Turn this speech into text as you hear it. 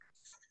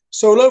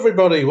So, hello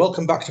everybody,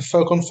 welcome back to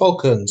Folk on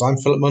Falcons. I'm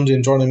Philip Mundy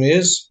and joining me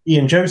is,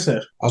 Ian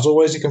Joseph. as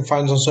always, you can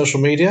find us on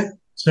social media.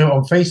 So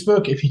on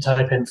Facebook, if you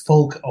type in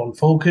Folk on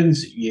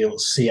Falcons, you'll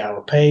see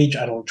our page.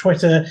 And on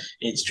Twitter,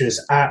 it's just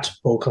at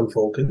Folk on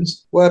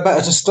Falcons. Where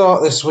better to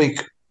start this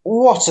week?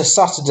 What a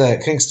Saturday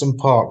at Kingston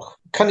Park.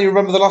 Can you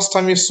remember the last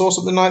time you saw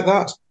something like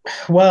that?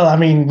 Well, I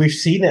mean, we've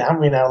seen it,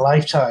 haven't we, in our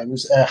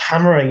lifetimes? A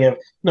hammering of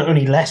not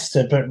only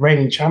Leicester, but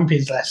reigning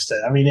champions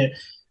Leicester. I mean, it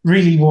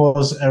really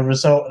was a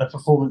result and a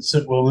performance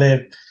that will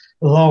live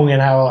long in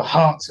our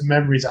hearts and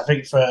memories, I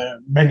think, for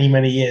many,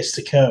 many years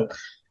to come.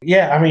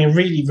 Yeah, I mean, a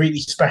really,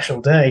 really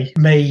special day.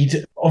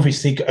 Made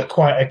obviously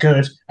quite a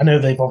good. I know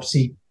they've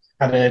obviously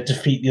had a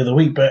defeat the other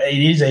week, but it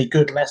is a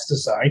good Leicester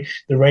side,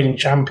 the reigning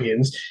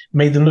champions.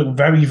 Made them look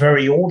very,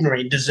 very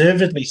ordinary,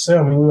 deservedly so.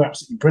 I mean, we were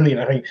absolutely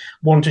brilliant. I think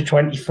 1 to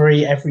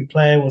 23, every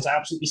player was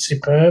absolutely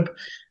superb.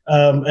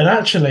 And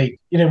actually,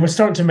 we're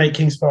starting to make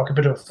Kings Park a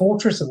bit of a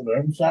fortress at the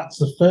moment. That's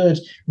the third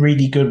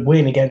really good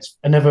win against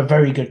another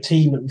very good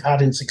team that we've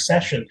had in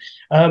succession.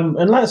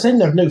 And like I said,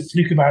 there's no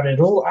fluke about it at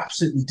all.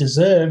 Absolutely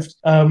deserved.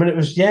 And it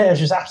was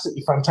just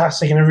absolutely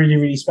fantastic and a really,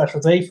 really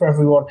special day for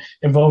everyone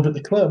involved at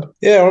the club.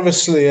 Yeah,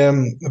 obviously a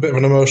bit of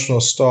an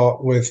emotional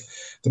start with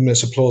the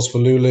minute's applause for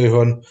Lulu,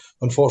 who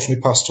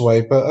unfortunately passed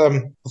away. But I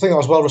think I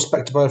was well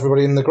respected by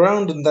everybody in the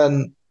ground, and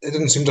then it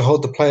didn't seem to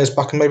hold the players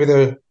back, and maybe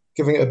they were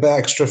giving it a bit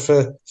extra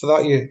for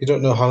that. You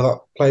don't know how that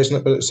plays in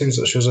it, but it seems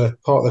that she was a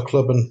part of the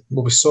club and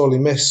will be sorely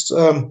missed.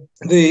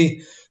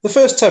 The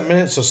first 10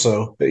 minutes or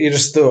so, you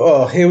just thought,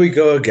 oh, here we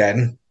go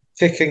again,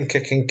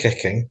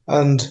 kicking.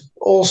 And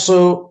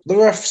also, the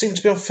ref seemed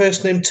to be on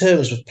first name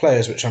terms with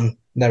players, which I'm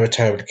never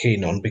terribly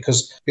keen on,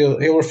 because he'll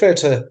refer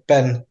to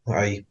Ben,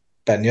 i.e.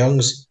 Ben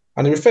Youngs,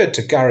 and he referred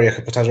to Gary a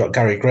couple of times about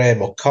Gary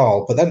Graham or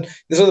Carl, but then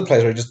there's other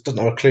players where he just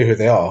doesn't have a clue who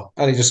they are,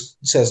 and he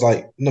just says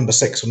like number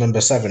 6 or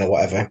number 7 or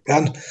whatever.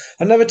 And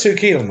I'm never too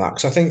keen on that,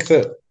 because I think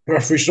that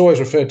referees should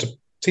always refer to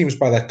teams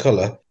by their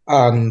colour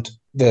and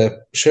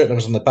the shirt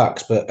numbers on the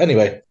backs. But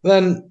anyway,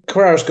 then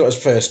Carrera's got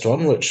his first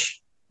one,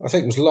 which I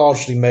think was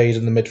largely made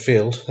in the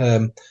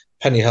midfield.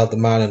 Penny held the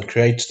man and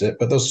created it,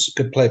 but there was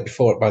good play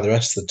before it by the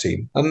rest of the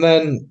team. And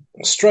then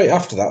straight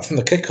after that, from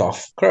the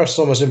kickoff, Carrera's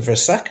almost in for a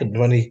second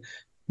when he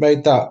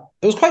made that.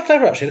 It was quite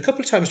clever, actually. A couple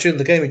of times during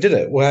the game he did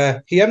it,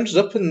 where he ended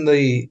up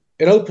in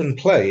open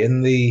play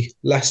in the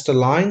Leicester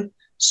line.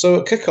 So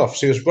at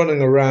kickoffs, he was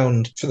running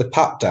around for the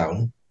pat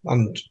down,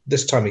 and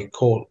this time he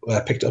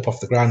picked it up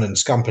off the ground and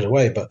scampered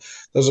away. But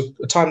there was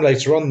a time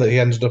later on that he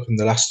ended up in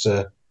the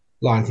Leicester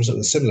line from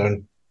something similar.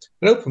 And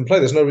in open play,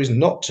 there's no reason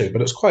not to,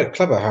 but it's quite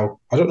clever how,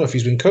 I don't know if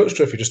he's been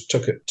coached or if he just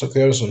took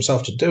the onus on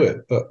himself to do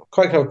it, but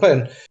quite clever play.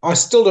 And I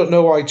still don't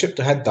know why he chipped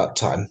ahead that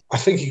time. I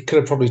think he could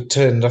have probably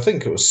turned, I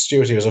think it was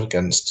Stewart he was up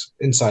against,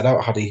 inside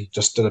out, had he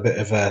just done a bit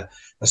of a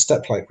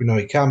step like we know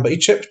he can, but he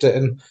chipped it,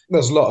 and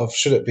there's a lot of,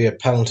 should it be a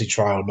penalty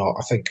try or not?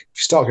 I think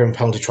if you start giving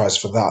penalty tries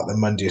for that, then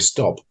when do you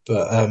stop?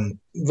 But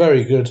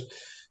very good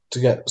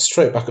to get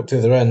straight back up to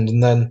the other end,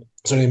 and then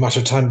it's only a matter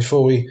of time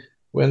before we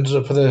ended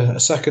up with a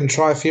second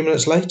try a few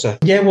minutes later.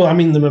 Yeah, well, I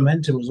mean, the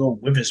momentum was all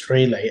with us,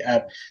 really.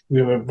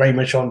 We were very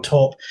much on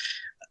top,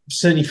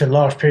 certainly for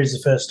large periods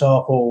of the first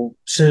half, or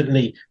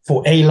certainly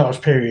for a large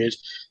period.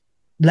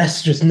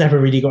 Leicester just never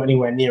really got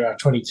anywhere near our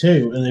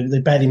 22, and they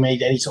barely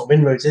made any sort of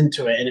inroads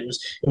into it. And it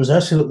was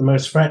us who looked the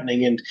most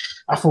threatening. And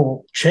I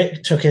thought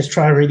Chick took his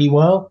try really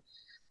well.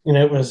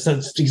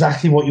 That's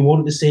exactly what you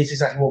want to see. It's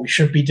exactly what we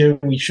should be doing.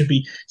 We should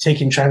be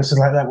taking chances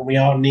like that when we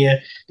are near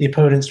the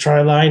opponent's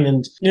try line.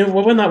 And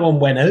when that one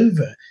went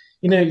over,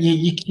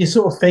 you're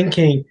sort of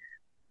thinking,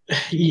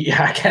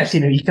 I guess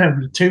you can't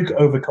be too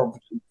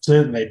overconfident,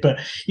 certainly, but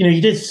you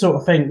did sort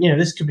of think,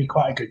 this could be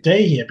quite a good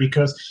day here,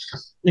 because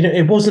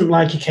it wasn't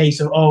like a case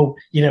of,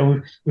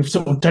 we've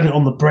sort of done it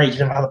on the break,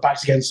 how the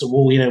back's against the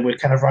wall, we're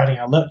kind of riding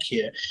our luck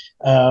here,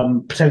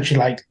 potentially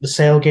like the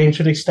Sale game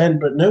to an extent,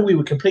 but no, we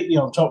were completely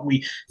on top.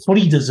 We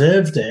fully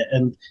deserved it,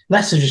 and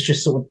Leicester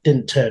just sort of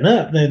didn't turn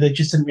up. They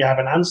just didn't really have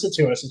an answer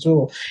to us at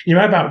all.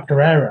 About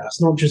Carrera,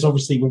 it's not just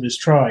obviously with his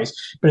tries,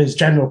 but his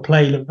general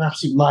play looked an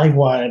absolute live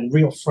wire and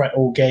real threat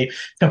all game.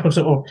 A couple of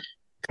sort of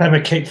clever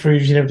kick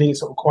throughs, didn't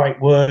sort of quite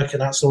work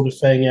and that sort of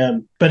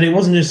thing. But it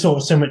wasn't just sort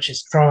of so much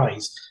his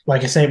tries.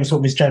 Like I say, it was sort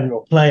of his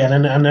general play.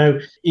 And I know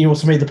he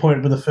also made the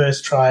point with the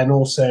first try, and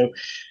also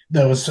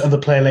there was other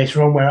play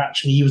later on where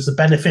actually he was the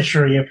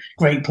beneficiary of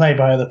great play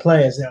by other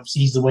players. And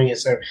obviously, he's the winger,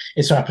 so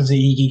it so happens that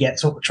he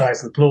gets sort of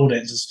tries and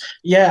plaudits.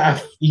 Yeah,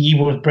 he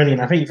was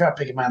brilliant. I think if you had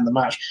to pick a man of the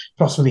match,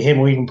 possibly him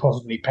or even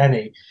possibly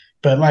Penny.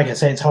 But like I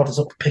say, it's hard to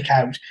sort of pick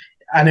out.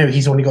 I know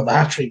he's only got the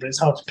hat-trick, but it's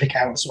hard to pick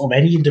out sort of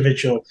any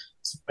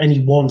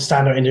one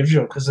standout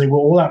individual, because they were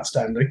all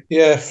outstanding.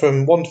 Yeah,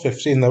 from 1 to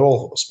 15, they're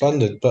all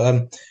splendid.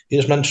 But you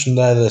just mentioned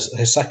there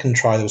his second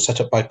try that was set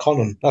up by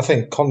Conan. I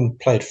think Conan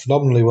played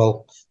phenomenally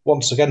well.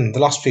 Once again, the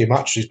last few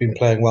matches he's been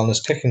playing well, and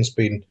his kicking's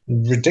been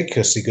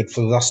ridiculously good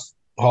for the last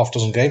half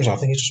dozen games. I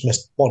think he's just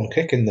missed one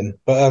kick in them.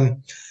 But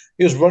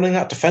he was running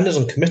at defenders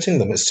and committing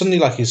them. It's suddenly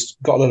like he's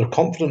got a lot of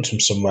confidence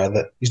from somewhere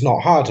that he's not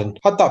had. And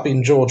had that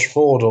been George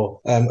Ford or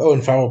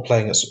Owen Farrell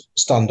playing at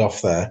standoff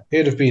there,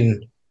 he'd have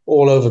been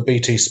all over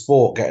BT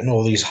Sport getting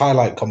all these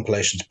highlight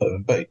compilations put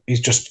in. But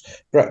he's just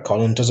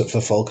retcon and does it for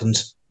the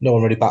Falcons. No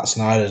one really bats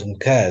an eyelid and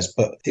cares.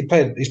 But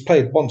he's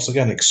played once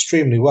again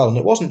extremely well. And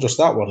it wasn't just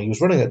that one. He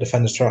was running at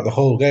defenders throughout the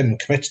whole game and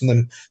committing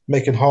them,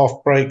 making half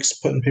breaks,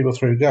 putting people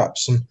through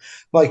gaps. And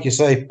like you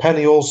say,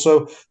 Penny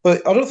also.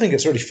 But I don't think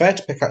it's really fair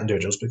to pick out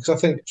individuals because I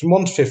think from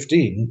 1 to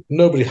 15,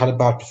 nobody had a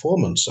bad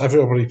performance.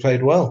 Everybody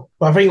played well.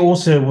 But I think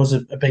also was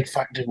a big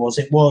factor was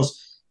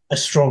a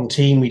strong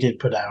team we did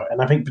put out.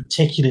 And I think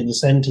particularly in the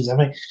centres, I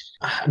think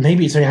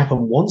maybe it's only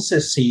happened once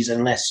this season,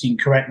 unless you can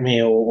correct me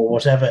or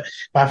whatever.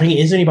 But I think it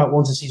is only about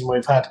once a season where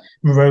we've had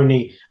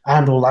Maroney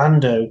and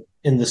Orlando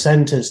in the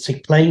centres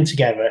playing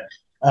together.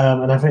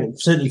 And I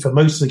think certainly for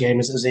most of the game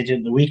as they did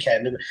at the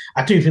weekend. And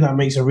I do think that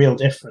makes a real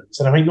difference.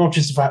 And I think not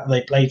just the fact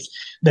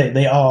that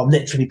they are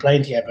literally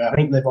playing together. I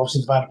think they've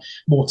obviously had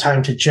more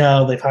time to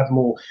gel. They've had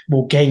more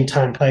game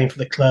time playing for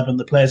the club and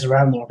the players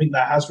around them. I think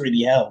that has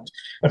really helped.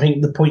 I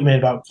think the point made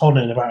about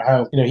Conan, about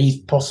how, he's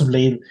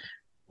possibly,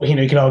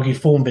 you could argue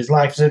form of his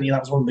life. Certainly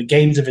that was one of the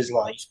games of his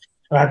life.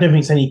 And I don't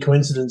think it's any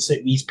coincidence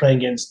that he's playing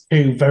against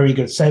two very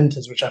good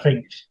centres, which I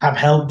think have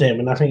helped him.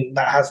 And I think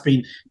that has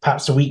been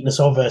perhaps the weakness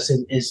of us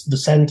is the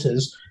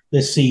centres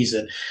this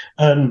season.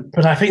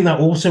 But I think that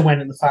also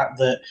went in the fact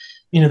that,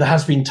 there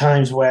has been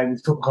times where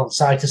we've gone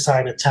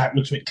side-to-side attack,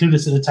 looks a bit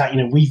clueless in attack.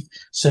 We've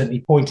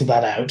certainly pointed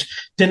that out.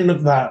 Didn't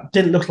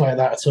look like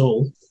that at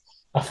all.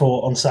 I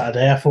thought on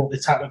Saturday, the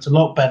attack looked a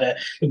lot better,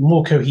 looked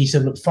more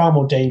cohesive, looked far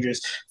more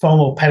dangerous, far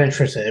more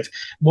penetrative.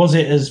 Was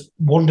it as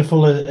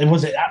wonderful and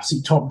was it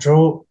absolute top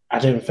draw? I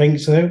don't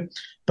think so.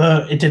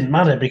 But it didn't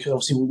matter because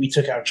obviously we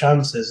took our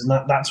chances,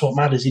 and that's what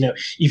matters.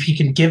 If you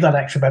can give that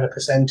extra better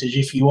percentage,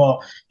 if you are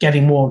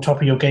getting more on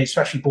top of your game,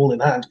 especially ball in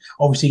hand,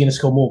 obviously you're going to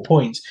score more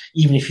points,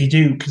 even if you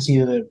do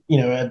concede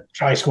a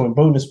try scoring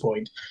bonus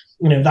point.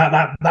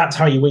 That's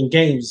how you win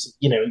games.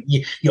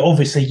 You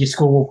obviously you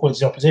score more points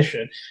than the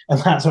opposition, and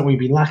that's what we've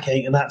been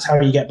lacking, and that's how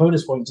you get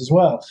bonus points as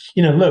well.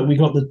 Look, we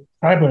got the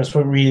try bonus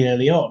point really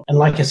early on, and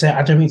like I said,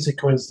 I don't think it's a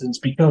coincidence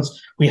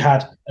because we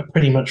had a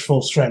pretty much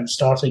full strength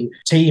starting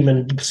team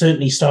and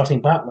certainly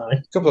starting back line.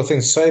 A couple of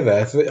things to say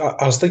there.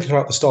 I was thinking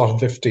about the starting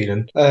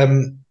 15,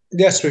 and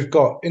yes, we've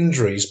got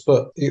injuries,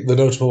 but the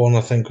notable one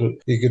I think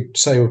you could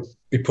say would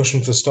be pushing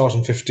for the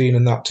starting 15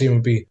 in that team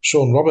would be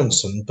Sean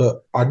Robinson,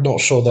 but I'm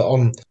not sure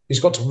that he's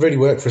got to really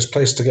work for his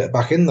place to get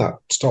back in that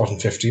starting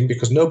 15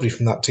 because nobody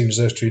from that team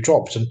deserves to be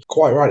dropped, and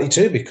quite rightly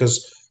too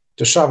because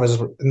De Chavez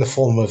is in the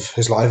form of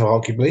his life,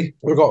 arguably.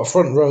 We've got a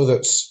front row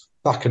that's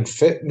back and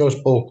fit,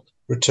 notable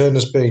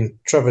returners being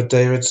Trevor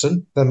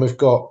Davidson. Then we've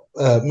got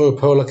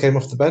Muapola came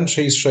off the bench.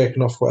 He's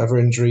shaken off whatever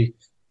injury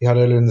he had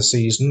earlier in the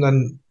season.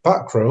 Then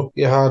back row,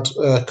 you had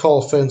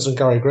Carl Ferns and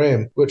Gary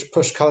Graham, which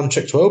pushed Callum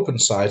Chick to open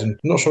side. And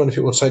I'm not sure many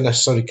people would say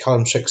necessarily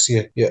Callum Chick's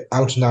your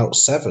out-and-out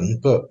 7,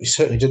 but he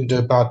certainly didn't do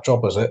a bad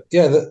job at it.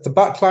 Yeah, the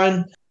back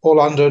line,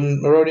 Orlando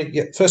and Maroney,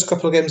 first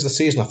couple of games of the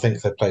season, I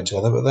think they played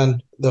together, but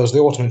then there was the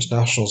Autumn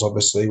Internationals,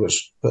 obviously,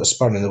 which put a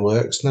spanner in the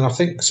works. And then I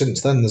think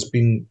since then there's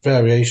been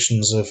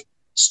variations of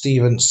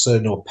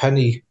Stevenson or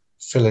Penny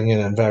filling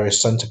in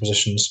various centre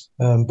positions.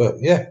 But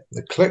yeah,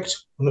 it clicked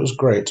and it was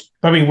great.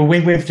 I mean,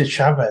 with De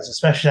Chavez,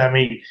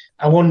 especially,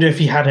 I wonder if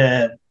he had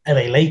a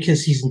LA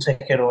Lakers season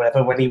ticket or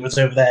whatever when he was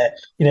over there,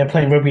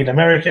 playing rugby in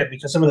America,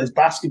 because some of those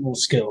basketball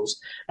skills,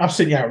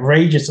 absolutely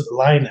outrageous at the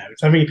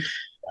line-out.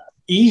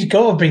 He's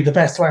got to be the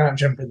best line-out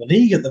jumper in the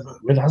league at the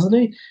moment, hasn't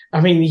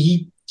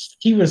he?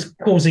 He was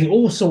causing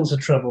all sorts of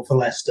trouble for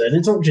Leicester, and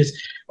it's not just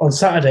on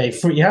Saturday.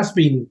 He has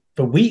been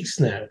for weeks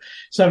now.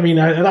 So,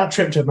 that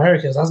trip to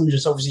America hasn't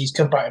just obviously he's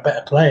come back a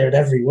better player in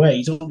every way.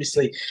 He's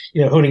obviously,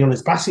 honing on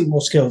his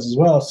basketball skills as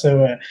well.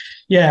 So,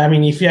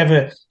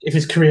 if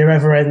his career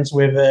ever ends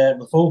with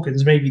the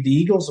Falcons, maybe the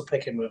Eagles will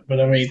pick him up. But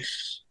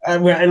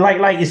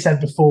like you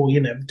said before,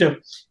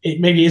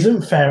 it maybe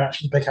isn't fair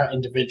actually to pick out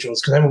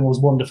individuals because everyone was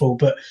wonderful.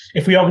 But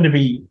if we are going to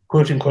be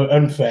quote unquote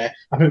unfair,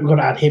 I think we've got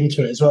to add him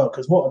to it as well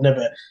because what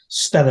another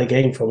stellar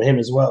game from him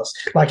as well.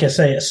 Like I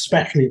say,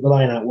 especially at the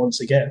line out once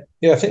again.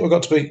 Yeah, I think we've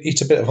got to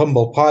eat a bit of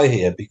humble pie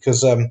here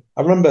because I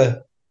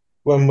remember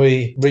when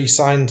we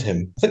re-signed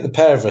him, I think the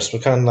pair of us were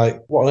kind of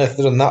like, what on earth have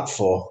they done that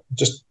for?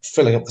 Just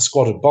filling up the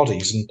squad with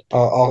bodies. And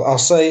I'll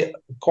say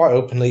quite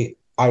openly,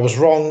 I was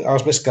wrong. I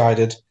was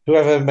misguided.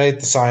 Whoever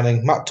made the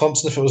signing, Matt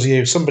Thompson, if it was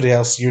you, somebody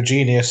else, you're a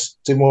genius.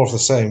 Do more of the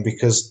same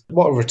because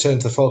what a return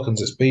to the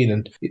Falcons it's been.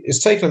 And it's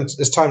taken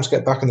his time to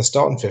get back in the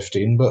starting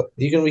 15, but are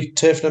you going to be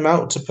turfing him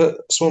out to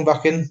put someone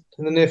back in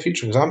the near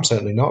future? Because I'm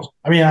certainly not.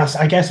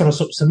 I guess on a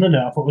similar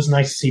note, I thought it was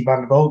nice to see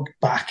Van der Boog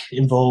back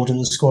involved in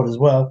the squad as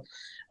well.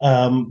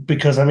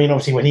 Because,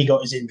 obviously when he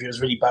got his injury, it was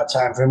a really bad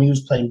time for him. He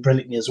was playing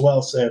brilliantly as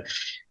well. So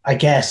I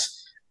guess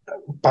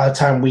by the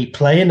time we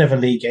play another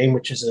league game,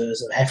 which is a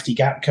hefty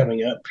gap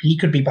coming up, he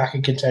could be back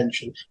in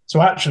contention.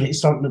 So actually, it's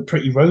starting to look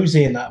pretty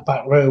rosy in that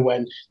back row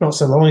when not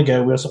so long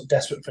ago we were sort of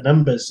desperate for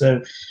numbers.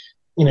 So,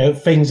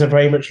 things are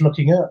very much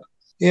looking up.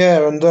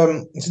 Yeah, and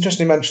it's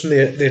interesting you mentioned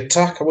the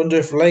attack. I wonder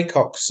if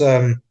Laycock's,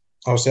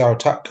 obviously our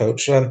attack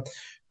coach,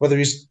 whether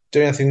he's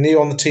doing anything new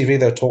on the TV.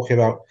 They're talking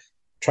about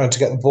trying to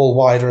get the ball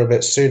wider a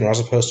bit sooner as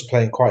opposed to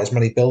playing quite as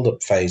many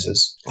build-up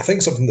phases. I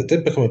think something that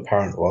did become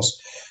apparent was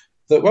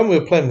that when we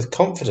were playing with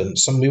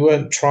confidence and we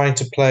weren't trying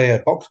to play a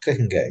box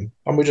kicking game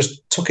and we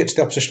just took it to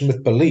the opposition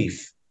with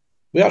belief,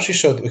 we actually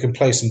showed that we can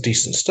play some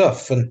decent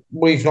stuff. And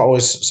we've not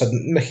always said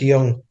Mickey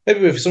Young,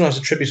 maybe we've sometimes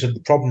attributed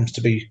the problems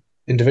to be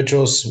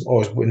individuals,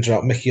 always whinging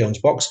out Mickey Young's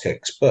box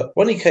kicks. But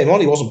when he came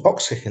on, he wasn't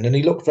box kicking and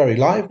he looked very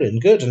lively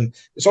and good. And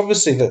it's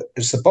obviously that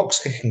it's the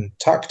box kicking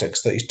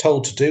tactics that he's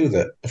told to do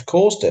that have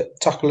caused it.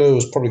 Takalua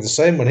was probably the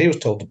same when he was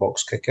told to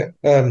box kick it.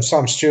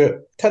 Sam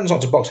Stewart tends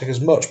not to box kick as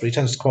much, but he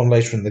tends to come on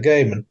later in the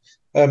game. And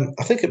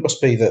I think it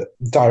must be the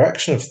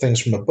direction of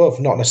things from above,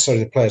 not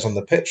necessarily the players on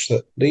the pitch,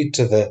 that lead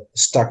to the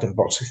stagnant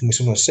box kicking we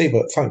sometimes see.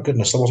 But thank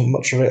goodness there wasn't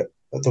much of it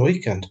at the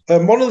weekend.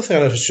 One other thing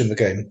I noticed in the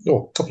game,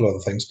 or a couple of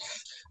other things.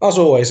 As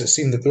always, it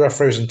seemed that the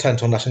referee was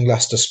intent on letting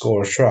Leicester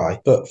score a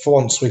try, but for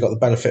once we got the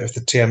benefit of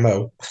the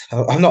TMO.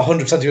 I'm not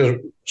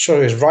 100% sure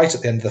he was right at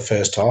the end of the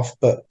first half,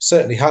 but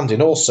certainly handy.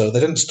 And also, they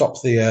didn't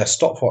stop the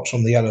stopwatch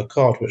on the yellow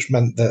card, which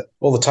meant that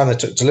all the time they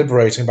took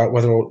deliberating about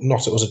whether or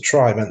not it was a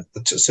try meant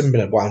that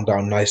Simbin had wound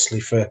down nicely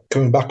for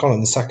coming back on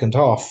in the second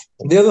half.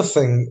 The other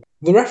thing,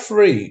 the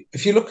referee,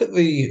 if you look at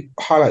the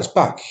highlights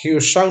back, he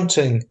was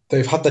shouting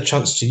they've had their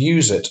chance to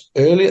use it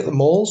early at the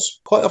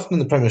Mauls. Quite often in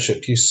the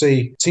Premiership, you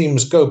see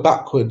teams go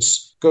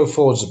backwards, go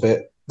forwards a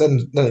bit,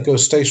 then it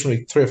goes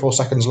stationary 3 or 4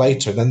 seconds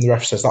later, and then the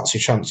ref says that's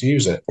your chance to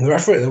use it. And the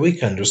referee at the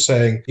weekend was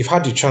saying you've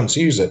had your chance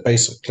to use it,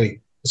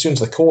 basically, as soon as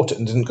they caught it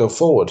and didn't go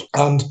forward.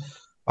 And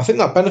I think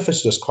that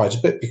benefited us quite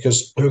a bit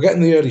because we were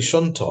getting the early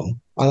shunt on,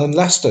 and then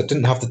Leicester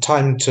didn't have the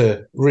time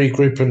to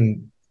regroup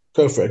and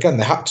go for it again.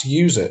 They had to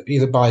use it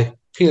either by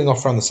peeling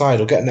off around the side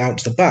or getting out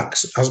to the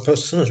backs, as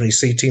opposed to sometimes when you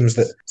see teams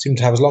that seem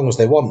to have as long as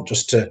they want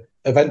just to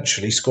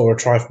eventually score a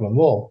try from a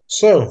maul.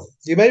 So,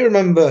 you may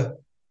remember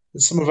in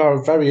some of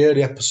our very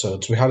early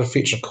episodes, we had a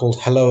feature called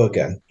Hello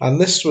Again. And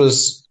this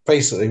was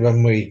basically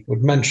when we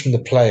would mention the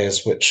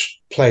players which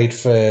played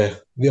for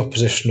the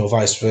opposition or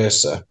vice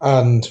versa.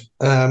 And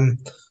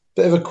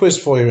bit of a quiz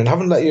for you, and I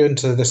haven't let you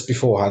into this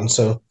beforehand,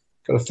 so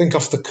got to think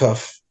off the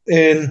cuff.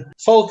 In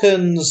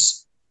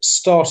Falcons'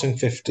 starting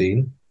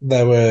 15,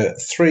 there were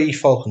 3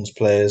 Falcons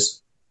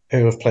players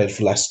who have played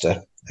for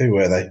Leicester. Who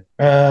were they?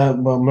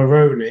 Well,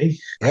 Maroney.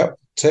 Yep,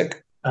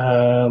 tick.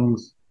 Well,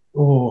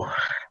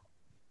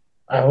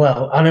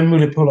 I know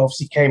Mulipul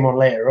obviously came on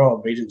later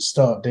on, but he didn't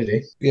start, did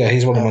he? Yeah,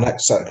 he's one of my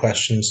next set of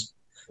questions.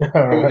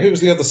 Right. Who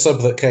was the other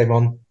sub that came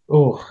on?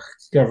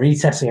 Got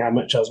retesting how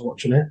much I was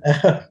watching it.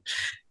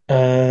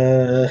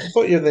 I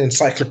thought you were the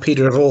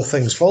encyclopedia of all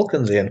things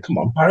Falcons, Ian. Come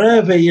on. I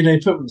know, but put me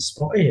on the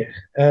spot here.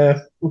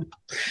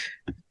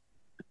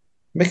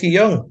 Mickey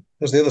Young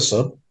was the other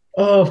sub.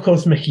 Oh, of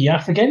course, Mickey.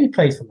 I forget he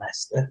played for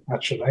Leicester,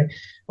 actually.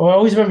 Well, I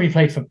always remember he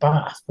played for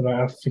Bath, but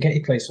I forget he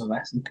plays for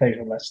Leicester. He played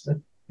for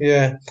Leicester.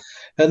 Yeah.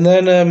 And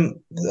then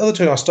the other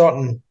 2 I was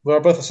starting were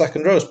both the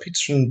second rows.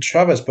 Peterson and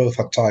Chavez both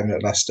had time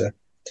at Leicester,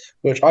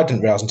 which I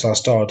didn't realise until I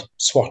started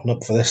swatting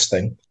up for this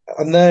thing.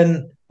 And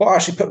then what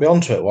actually put me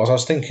onto it was I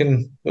was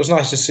thinking it was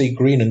nice to see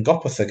Green and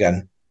Gopeth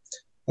again.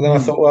 And then I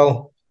thought,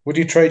 well, would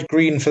you trade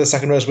Green for the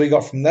second rows we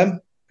got from them?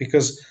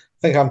 Because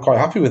I think I'm quite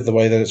happy with the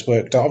way that it's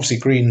worked out. Obviously,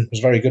 Green was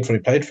very good when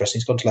he played for us.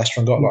 He's gone to Leicester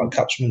and got a lot of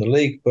caps from the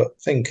league. But I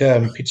think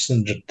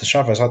Peterson and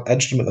Chavez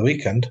edged him at the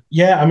weekend.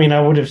 Yeah, I mean, I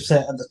would have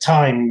said at the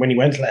time when he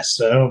went to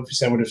Leicester,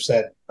 obviously I would have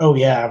said, oh,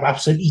 yeah, I've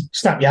absolutely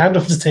snapped your hand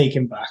off to take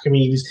him back. I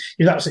mean, he was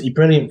absolutely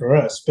brilliant for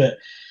us. But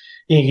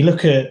you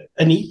look at,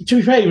 and to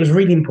be fair, it was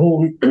really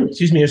important.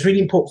 Excuse me, it was really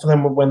important for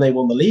them when they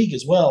won the league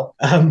as well.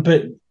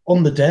 But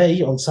on the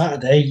day, on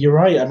Saturday, you're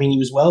right. I mean, he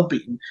was well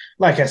beaten,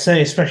 like I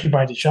say, especially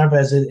by De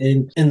Chavez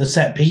in the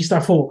set piece.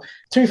 And I thought,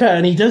 to be fair,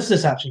 and he does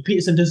this actually.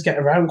 Peterson does get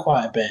around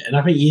quite a bit, and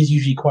I think he is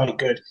usually quite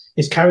good.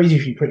 His carry's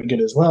usually pretty good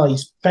as well.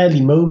 He's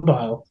fairly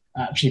mobile.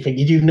 Actually, I think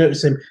you do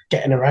notice him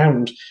getting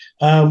around.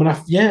 And I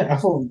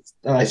thought,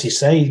 as you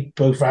say,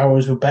 both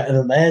ours were better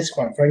than theirs,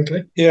 quite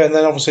frankly. Yeah, and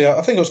then obviously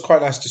I think it was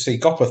quite nice to see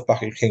Gopeth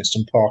back at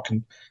Kingston Park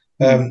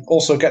and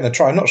also getting a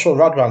try. I'm not sure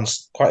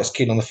Radwan's quite as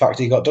keen on the fact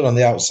he got done on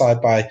the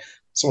outside by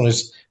someone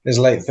who's in his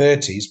late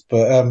 30s,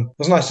 but it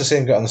was nice to see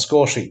him get on the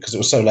score sheet because it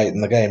was so late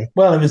in the game.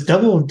 Well, it was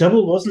double,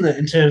 wasn't it,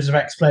 in terms of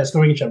ex-players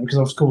scoring each other, because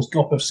of course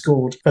Gopeth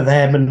scored for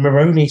them and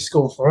Maroney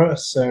scored for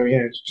us, so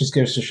it just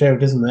goes to show,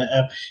 doesn't it?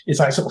 It's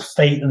like sort of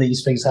fate that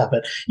these things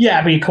happen. Yeah,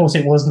 I mean, of course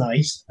it was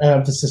nice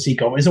just to see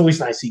Gopeth. It's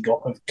always nice to see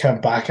Gopeth come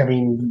back. I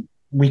mean,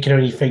 we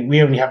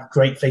only have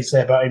great things to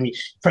say about him. He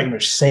pretty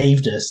much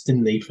saved us,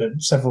 didn't he, for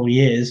several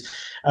years.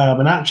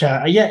 And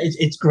actually,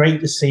 it's great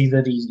to see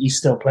that he's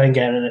still playing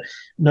again, and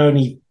not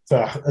only for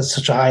at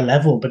such a high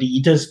level, but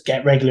he does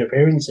get regular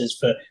appearances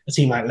for a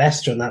team like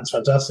Leicester, and that's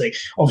fantastic.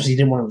 Obviously, he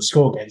didn't want him to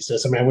score against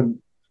us. I mean, I wouldn't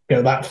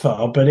go that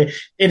far, but it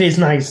is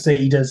nice that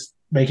he does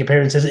make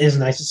appearances. It is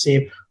nice to see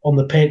him on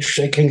the pitch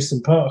at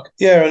Kingston Park.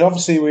 Yeah, and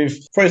obviously we've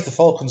praised the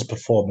Falcons'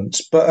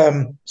 performance, but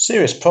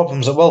serious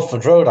problems at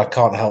Welford Road I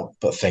can't help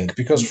but think,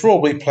 because for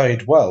all we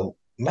played well,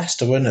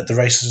 Leicester weren't at the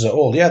races at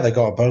all. Yeah, they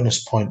got a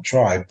bonus point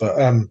try, but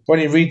when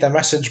you read their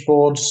message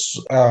boards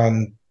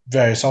and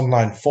various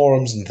online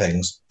forums and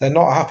things, they're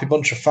not a happy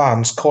bunch of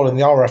fans calling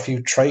the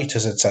RFU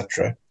traitors,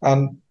 etc.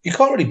 And you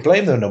can't really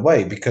blame them in a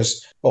way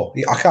because, well,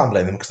 I can't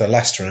blame them because they're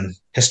Leicester and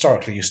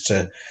historically used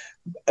to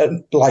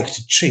like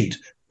to cheat.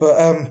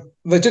 But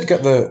they did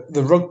get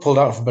the rug pulled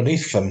out from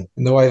beneath them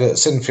in the way that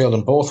Sinfield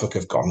and Borthwick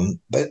have gone.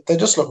 They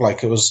just look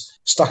like it was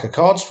a stack of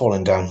cards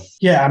falling down.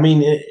 Yeah, I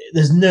mean,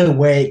 there's no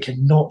way it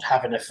can not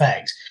have an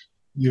effect.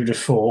 You'd have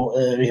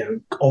thought,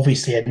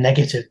 obviously a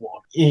negative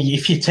one.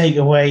 If you take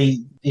away,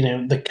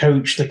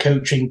 the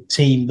coaching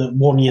team that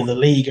won you the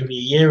league only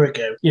a year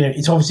ago,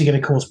 it's obviously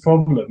going to cause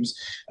problems.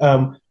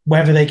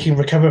 Whether they can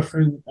recover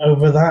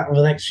over that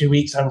over the next few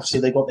weeks, obviously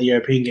they've got the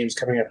European games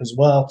coming up as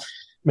well.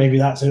 Maybe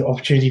that's an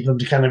opportunity for them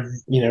to kind of,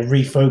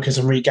 refocus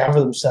and regather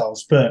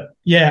themselves. But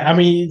yeah, I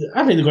mean,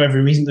 I think they've got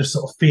every reason to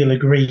sort of feel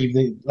aggrieved.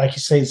 Like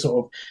you say,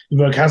 sort of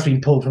the rug has been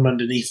pulled from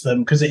underneath them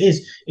because it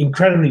is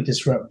incredibly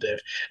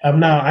disruptive.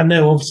 Now, I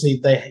know obviously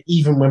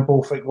even when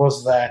Borthwick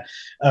was there,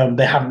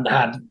 they haven't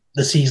had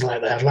the season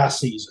like they had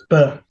last season.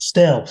 But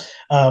still,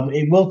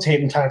 it will take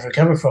them time to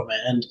recover from it.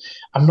 And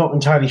I'm not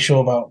entirely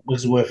sure about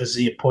Wigglesworth as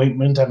the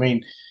appointment. I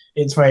mean,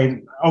 it's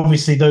very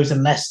obviously those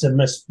in Leicester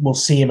will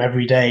see him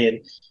every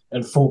day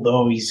and thought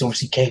that, he's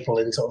obviously capable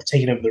in sort of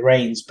taking over the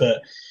reins.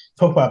 But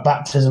talk about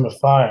baptism of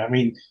fire. I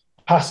mean,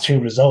 past two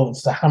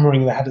results, the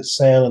hammering they had at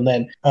Sale, and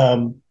then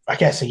I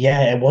guess,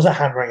 it was a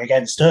hammering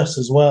against us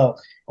as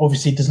well.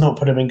 Obviously, does not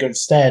put them in good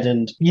stead.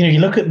 And, you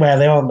look at where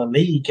they are in the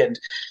league, and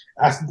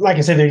like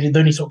I said, the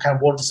only sort of kind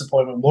of one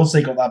disappointment was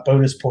they got that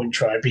bonus point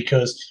try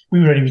because we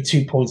would only be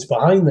 2 points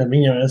behind them.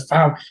 As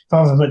far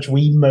as much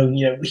we moan,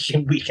 week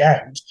in, week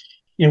out,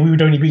 we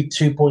would only be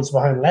 2 points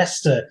behind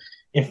Leicester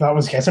if that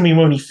was the case. I mean,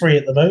 we're only 3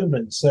 at the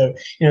moment. So,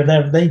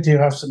 they do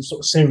have some sort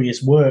of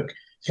serious work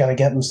to kind of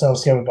get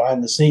themselves together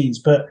behind the scenes.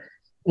 But,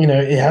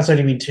 it has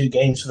only been 2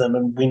 games for them,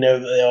 and we know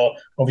that they are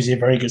obviously a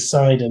very good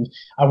side, and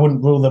I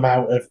wouldn't rule them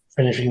out of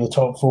finishing in the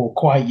top 4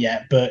 quite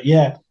yet. But,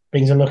 yeah,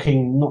 things are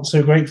looking not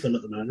so great for them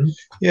at the moment.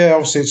 Yeah,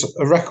 obviously it's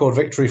a record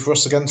victory for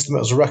us against them. It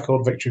was a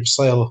record victory for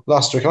Sale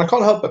last week. And I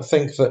can't help but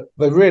think that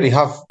they really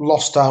have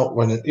lost out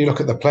when you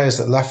look at the players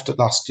that left it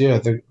last year.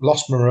 They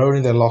lost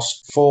Maroney, they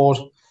lost Ford,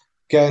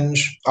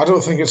 Genge. I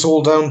don't think it's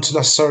all down to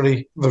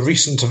necessarily the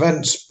recent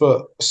events,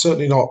 but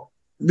certainly not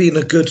been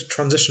a good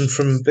transition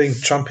from being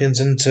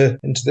champions into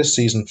this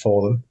season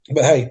for them.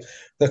 But hey,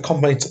 they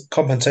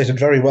compensated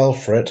very well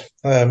for it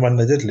when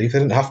they did leave. They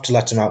didn't have to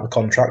let him out of the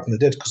contract, and they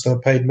did because they were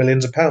paid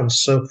millions of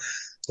pounds. So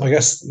I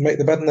guess make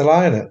the bed and they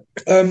lie in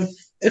it.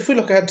 If we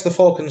look ahead to the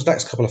Falcons'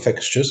 next couple of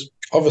fixtures,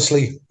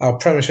 obviously our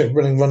Premiership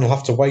running run will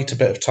have to wait a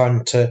bit of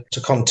time to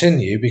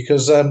continue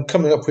because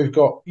coming up we've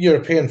got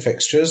European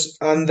fixtures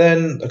and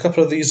then a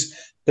couple of these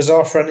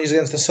bizarre friendlies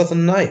against the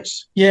Southern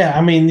Knights. Yeah,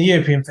 I mean, the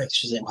European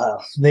fixtures,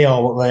 well, they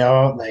are what they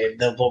are, aren't they?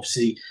 They'll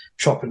obviously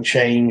chop and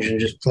change and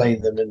just play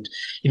them. And,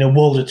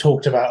 Walder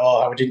talked about,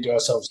 how we didn't do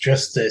ourselves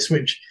justice,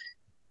 which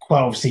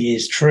quite obviously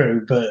is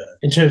true. But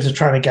in terms of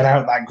trying to get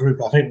out that group,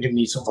 I think we're going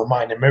to need sort of a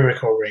minor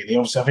miracle, really.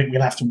 Obviously, I think we're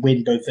going to have to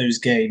win both those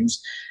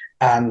games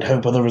and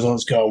hope other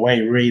results go away,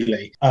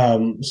 really.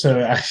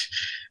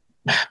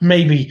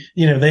 Maybe,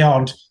 they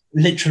aren't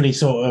literally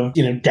sort of,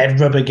 dead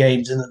rubber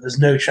games and that there's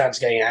no chance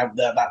of getting out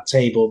that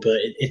table, but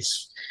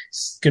it's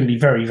going to be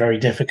very, very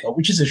difficult,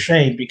 which is a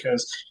shame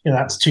because,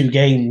 that's 2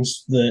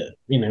 games that,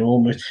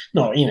 almost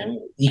not,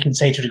 you can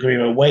say to a degree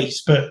of a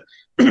waste, but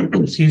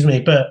excuse me,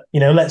 but,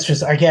 let's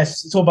just, I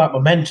guess it's all about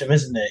momentum,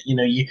 isn't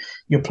it?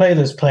 You play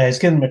those players,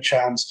 give them a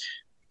chance,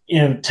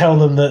 tell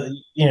them that,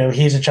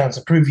 here's a chance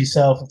to prove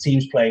yourself, the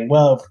team's playing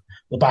well,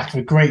 the back of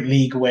a great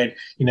league win,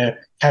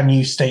 can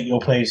you stake your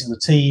players in the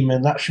team?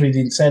 And that should be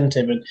the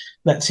incentive. And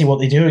let's see what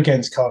they do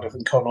against Cardiff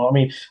and Connacht. I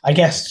mean, I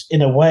guess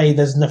in a way,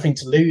 there's nothing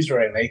to lose,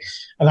 really.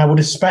 And I would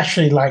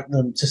especially like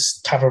them to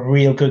have a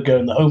real good go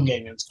in the home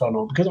game against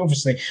Connacht because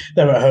obviously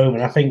they're at home.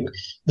 And I think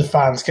the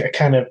fans get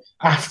kind of,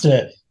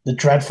 after the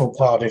dreadful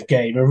Cardiff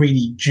game, are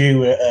really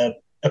due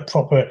a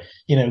proper,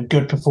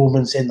 good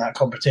performance in that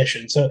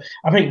competition. So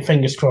I think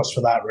fingers crossed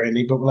for that,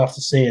 really, but we'll have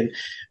to see. And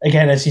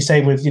again, as you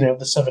say, with,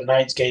 the Southern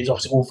Knights games,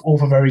 obviously all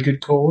for very good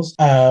cause,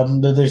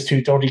 those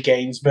 2 dodgy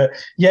games. But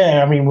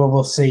yeah, I mean,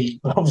 we'll see.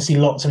 Obviously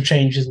lots of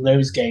changes in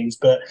those games,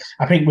 but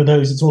I think with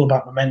those, it's all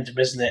about momentum,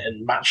 isn't it?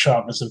 And match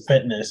sharpness and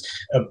fitness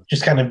of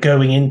just kind of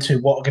going into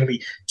what are going to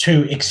be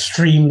 2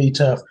 extremely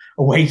tough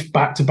away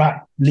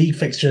back-to-back league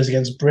fixtures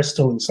against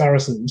Bristol and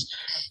Saracens.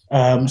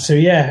 So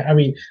yeah, I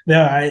mean,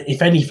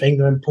 if anything,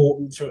 they're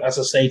important for, as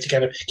I say, to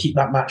kind of keep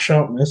that match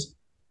sharpness.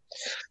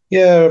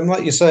 Yeah,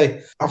 like you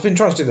say, I've been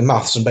trying to do the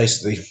maths, and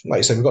basically, like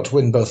you say, we've got to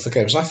win both the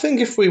games. And I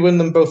think if we win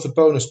them both the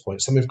bonus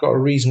points, then we've got a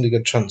reasonably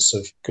good chance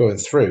of going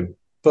through.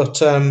 But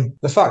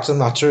the fact of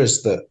the matter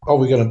is that, are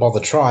we going to bother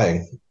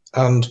trying?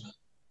 And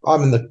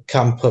I'm in the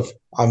camp of,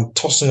 I'm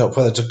tossing up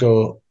whether to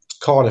go to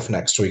Cardiff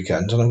next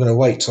weekend, and I'm going to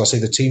wait till I see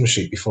the team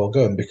sheet before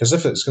going, because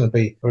if it's going to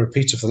be a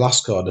repeat of the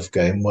last Cardiff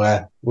game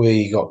where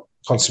we got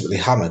constantly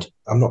hammered,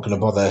 I'm not going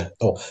to bother.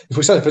 Or if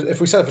we set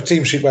up a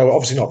team sheet where we're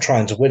obviously not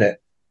trying to win it,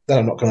 then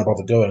I'm not going to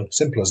bother going.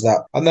 Simple as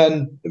that. And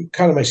then it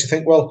kind of makes you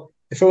think, well,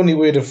 if only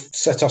we'd have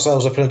set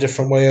ourselves up in a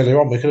different way earlier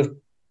on, we could have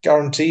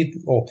guaranteed,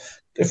 or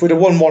if we'd have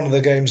won one of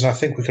the games, and I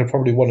think we could have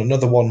probably won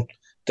another one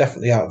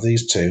definitely out of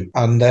these two,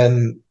 and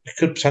then it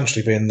could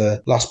potentially be in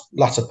the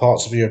latter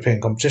parts of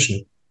European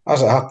competition.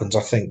 As it happens,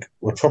 I think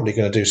we're probably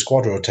going to do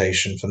squad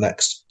rotation for the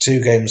next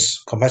two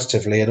games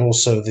competitively and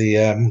also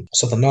the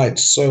Southern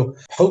Knights. So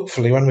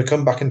hopefully when we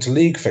come back into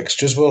league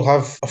fixtures, we'll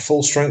have a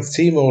full-strength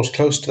team or as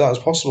close to that as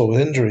possible with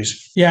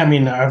injuries. Yeah, I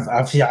mean,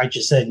 I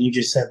just said, you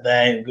just said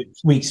there,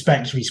 we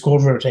expect to be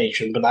squad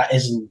rotation, but that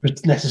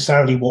isn't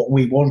necessarily what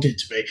we want it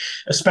to be,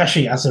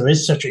 especially as there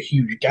is such a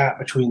huge gap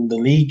between the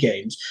league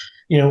games.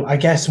 I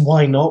guess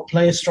why not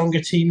play a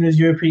stronger team in the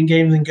European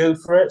games and go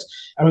for it?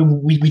 I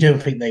mean, we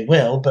don't think they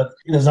will, but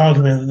there's an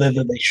argument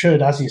that they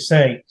should. As you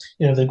say,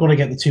 they've got to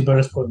get the 2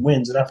 bonus point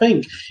wins, and I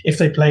think if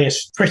they play a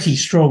pretty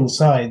strong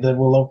side,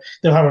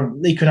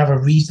 they could have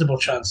a reasonable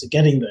chance of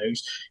getting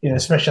those.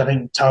 Especially I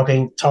think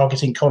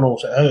targeting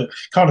Connacht at home,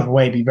 Cardiff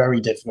away would be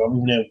very difficult.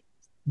 We know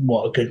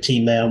what a good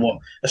team they are and what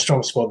a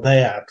strong squad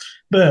they have,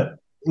 but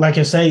like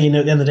I say, at the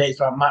end of the day,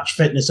 it's about match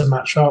fitness and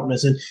match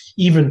sharpness, and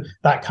even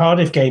that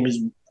Cardiff game is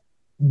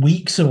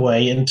weeks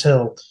away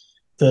until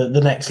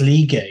the next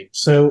league game.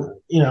 So,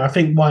 I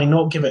think why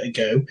not give it a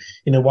go?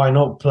 Why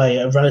not play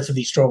a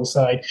relatively strong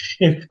side?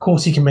 Of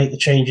course, he can make the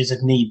changes if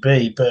need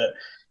be, but,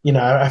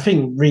 I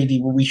think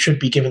really we should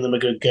be giving them a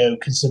good go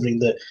considering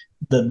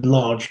the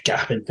large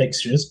gap in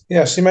fixtures.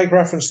 Yes, you make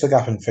reference to the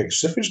gap in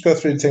fixtures. If we just go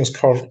through things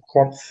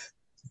can't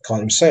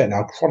even say it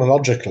now,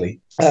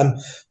 chronologically.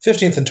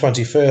 15th and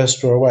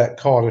 21st, we're away at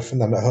Cardiff and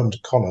then at home to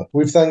Connacht.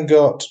 We've then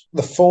got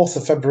the 4th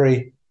of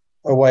February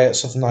away at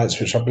Southern Knights,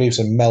 which I believe is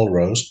in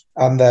Melrose.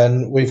 And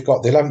then we've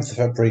got the 11th of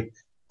February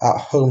at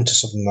home to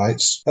Southern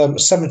Knights.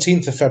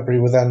 17th of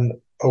February, we're then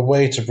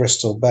away to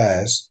Bristol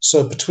Bears.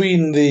 So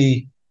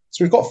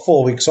we've got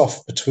 4 weeks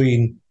off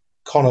between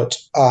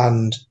Connacht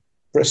and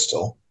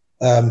Bristol.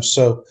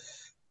 So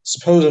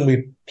supposing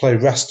we play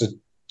rested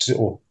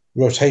or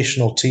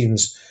rotational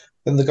teams,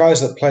 then the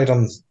guys that played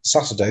on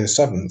Saturday, the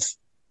 7th,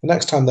 the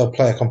next time they'll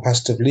play a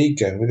competitive league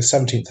game will be the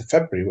 17th of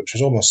February, which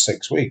is almost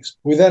 6 weeks.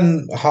 We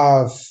then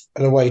have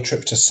an away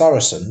trip to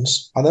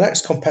Saracens, and the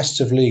next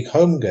competitive league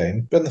home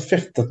game will be on the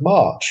 5th of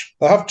March.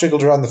 They have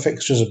jiggled around the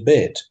fixtures a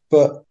bit,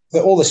 but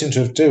all they seem to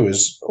have done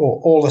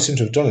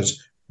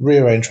is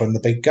rearrange when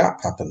the big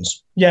gap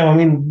happens. Yeah, I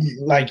mean,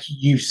 like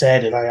you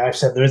said, and I've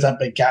said, there is that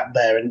big gap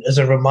there. And as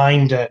a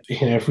reminder,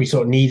 if we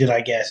sort of need it, I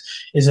guess,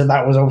 is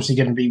that was obviously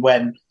going to be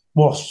when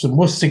Wasps and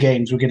Worcester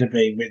games were going to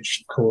be,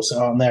 which of course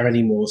aren't there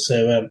anymore.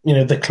 So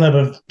the club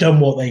have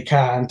done what they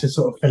can to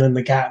sort of fill in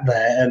the gap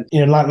there,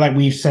 and like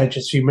we've said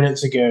just a few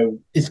minutes ago,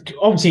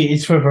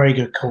 it's for a very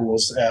good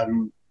cause,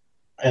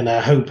 and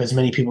I hope as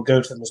many people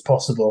go to them as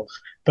possible.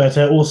 But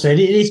also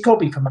it's got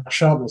to be for match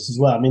sharpness as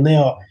well. I mean, they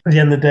are at the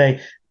end of the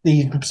day.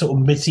 The sort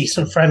of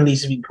mid-season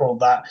friendlies, if you can call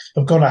that,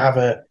 have got to have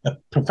a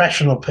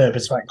professional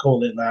purpose, if I can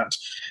call it that.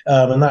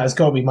 And that has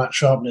got to be match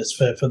sharpness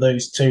for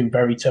those 2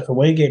 very tough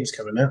away games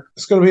coming up.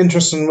 It's going to be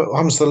interesting what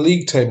happens to the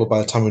league table by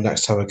the time we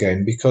next have a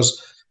game,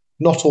 because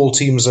not all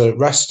teams are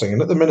resting.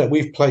 And at the minute,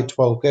 we've played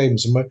 12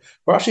 games, and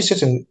we're actually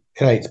sitting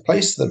in 8th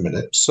place at the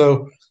minute.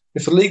 So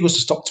if the league was to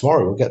stop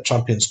tomorrow, we'll get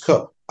Champions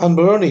Cup. And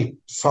we're only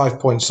 5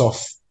 points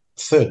off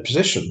 3rd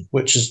position,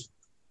 which is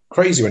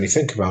crazy when you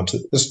think about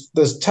it.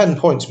 There's 10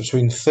 points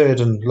between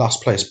 3rd and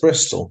last place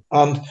Bristol,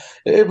 and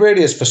it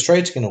really is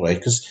frustrating in a way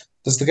because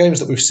there's the games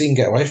that we've seen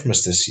get away from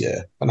us this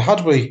year. And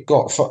had we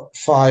got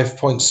 5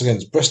 points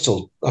against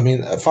Bristol,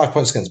 5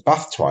 points against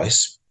Bath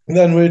twice,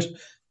 then we'd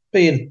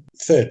be in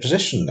 3rd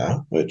position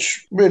now,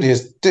 which really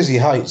is dizzy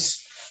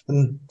heights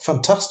and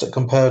fantastic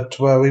compared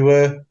to where we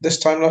were this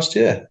time last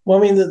year. Well,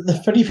 I mean,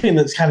 the funny thing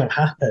that's kind of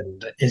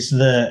happened is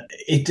that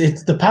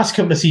it's the past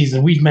couple of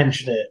seasons, we've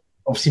mentioned it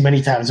obviously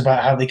many times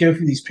about how they go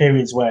through these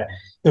periods where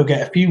they'll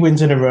get a few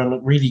wins in a row and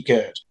look really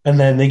good, and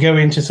then they go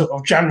into sort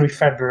of January,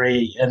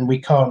 February, and we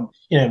can't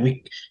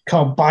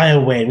buy a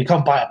win, we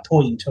can't buy a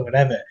point or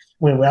whatever.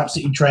 When we're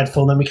absolutely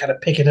dreadful, and then we kind of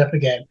pick it up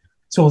again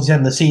towards the end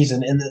of the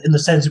season, in the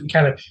sense that we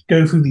kind of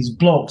go through these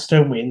blocks,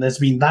 don't we? And there's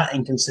been that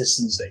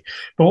inconsistency.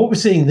 But what we're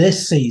seeing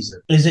this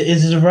season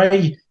is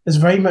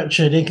very much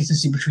an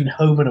inconsistency between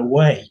home and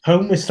away.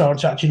 Home we're starting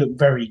to actually look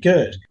very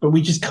good, but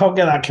we just can't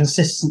get that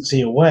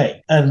consistency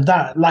away. And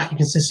that lack of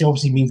consistency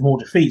obviously means more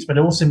defeats, but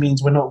it also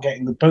means we're not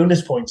getting the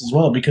bonus points as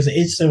well because it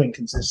is so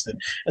inconsistent.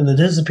 And there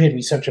does appear to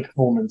be such a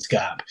performance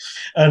gap.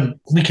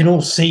 We can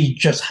all see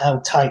just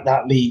how tight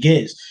that league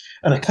is.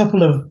 And a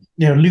couple of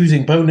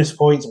losing bonus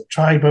points or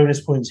trying bonus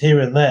points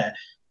here and there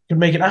can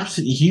make an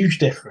absolutely huge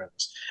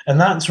difference. And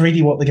that's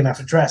really what they're going to have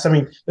to address. I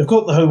mean, they've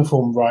got the home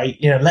form right.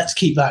 Let's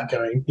keep that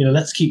going.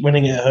 Let's keep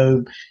winning at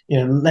home.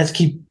 Let's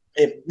keep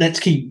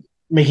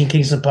making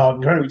Kingston Park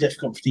incredibly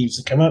difficult for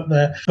teams to come up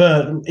there.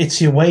 But it's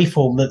the away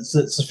form that's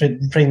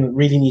the thing that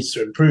really needs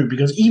to improve,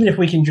 because even if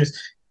we can just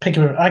pick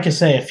up, like I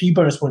say, a few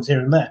bonus points here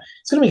and there,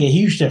 it's going to make a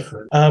huge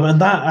difference.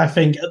 And that, I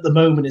think, at the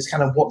moment is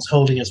kind of what's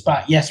holding us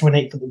back. Yes, we're in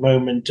eighth at the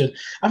moment. And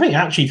I think,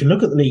 actually, if you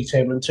look at the league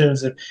table in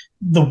terms of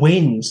the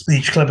wins that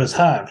each club has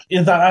had,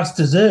 that's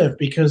deserved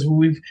because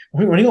we've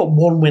only got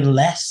one win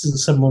less than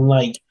someone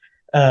like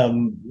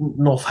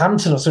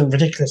Northampton or something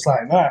ridiculous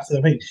like that. So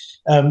I think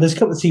there's a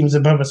couple of teams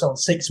above us on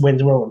 6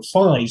 wins, we're on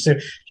 5. So,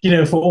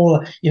 for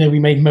all, we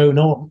made moan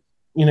on.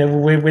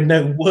 We're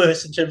no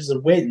worse in terms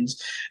of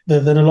wins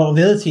than a lot of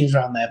the other teams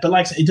around there. But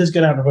like I said, it does go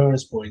down to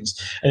bonus points.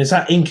 And it's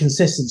that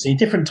inconsistency,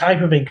 different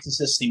type of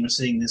inconsistency we're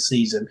seeing this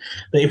season,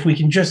 that if we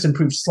can just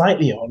improve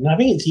slightly on, I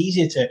think it's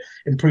easier to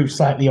improve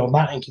slightly on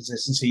that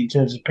inconsistency in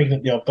terms of picking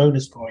up the odd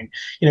bonus point.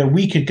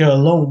 We could go a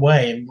long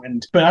way.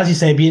 But as you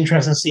say, it'd be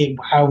interesting to see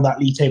how that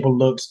league table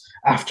looks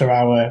after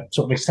our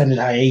sort of extended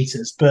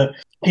hiatus. But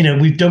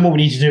we've done what we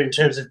need to do in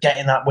terms of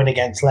getting that win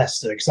against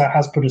Leicester, because that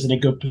has put us in a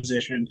good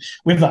position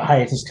with that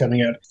hiatus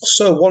coming up.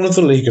 So one of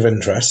the league of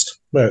interest,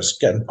 where it's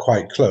getting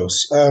quite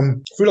close,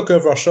 if we look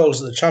over our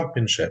shoulders at the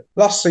Championship,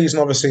 last season,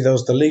 obviously, there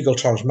was the legal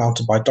challenge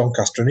mounted by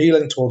Doncaster and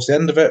Ealing towards the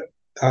end of it.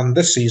 And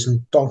this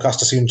season,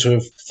 Doncaster seemed to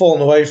have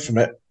fallen away from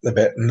it a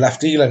bit and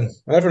left Ealing.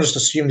 And everyone just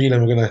assumed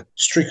Ealing were going to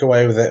streak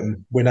away with it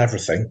and win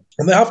everything.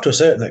 And they have to a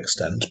certain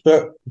extent.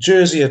 But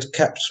Jersey had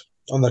kept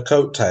on their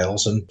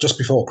coattails, and just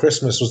before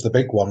Christmas was the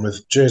big one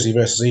with Jersey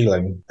versus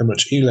Ealing, in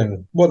which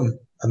Ealing won.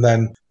 And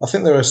then I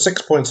think they were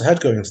 6 points ahead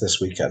going into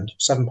this weekend,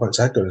 7 points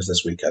ahead going into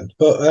this weekend.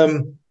 But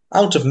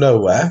out of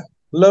nowhere,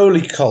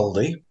 lowly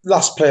Caldy,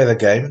 last play of the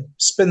game,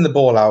 spin the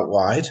ball out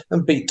wide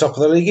and beat top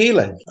of the league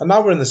Ealing. And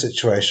now we're in the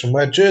situation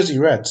where Jersey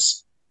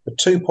Reds are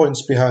 2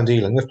 points behind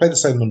Ealing. They've played the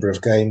same number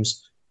of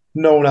games.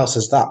 No one else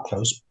is that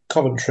close.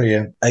 Coventry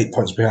are 8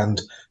 points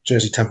behind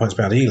Jersey, 10 points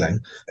behind Ealing.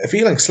 If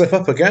Ealing slip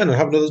up again and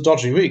have another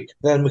dodgy week,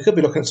 then we could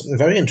be looking at something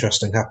very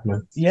interesting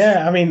happening.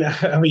 Yeah, I mean,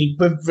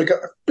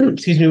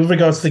 with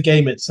regards to the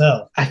game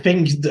itself, I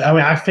think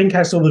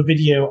I saw the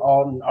video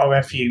on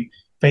RFU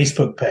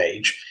Facebook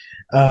page,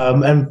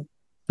 and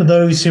for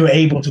those who are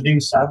able to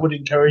do so, I would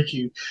encourage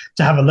you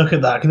to have a look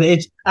at that, because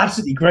it's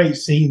absolutely great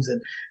scenes.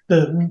 And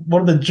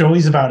one of the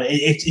joys about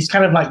it's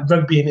kind of like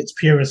rugby in its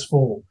purest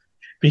form.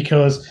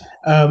 Because,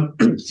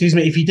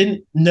 if you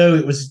didn't know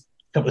it was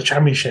a couple of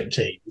Championship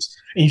teams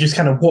and you just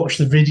kind of watch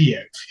the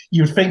video,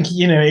 you would think,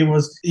 it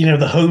was,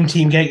 the home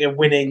team getting a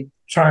winning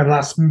try and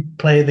last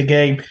play of the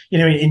game,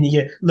 in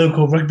your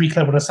local rugby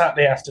club on a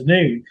Saturday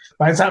afternoon.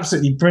 But it's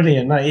absolutely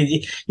brilliant. Like,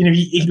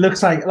 it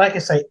looks like I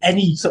say,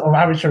 any sort of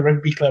amateur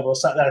rugby club or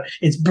Saturday,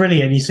 it's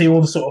brilliant. You see all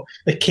the sort of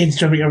the kids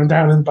jumping up and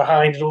down and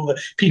behind, and all the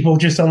people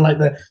just on like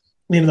the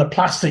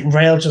plastic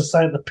rail just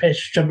out the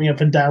pitch, jumping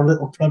up and down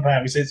little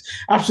clubhouses. It's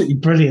absolutely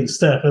brilliant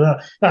stuff. And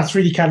that's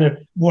really kind of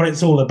what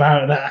it's all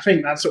about. And I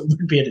think that's sort of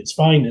rugby at its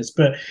finest.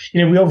 But,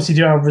 we obviously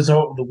do our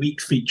result of the week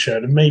feature,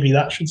 and maybe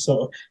that should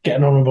sort of get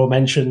an honourable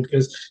mention,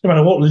 because no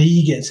matter what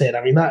league it's in,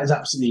 I mean, that is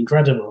absolutely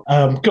incredible.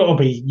 Got to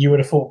be, you would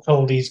have thought,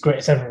 Caldy's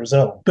greatest ever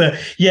result. But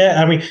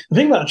yeah, I mean, the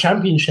thing about the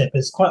Championship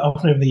is quite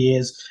often over the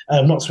years,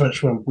 not so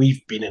much when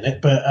we've been in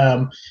it, but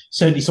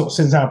certainly sort of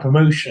since our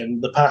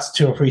promotion, the past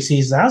 2 or 3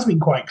 seasons, it has been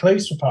quite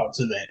close for parts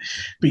of it.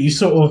 But you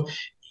sort of,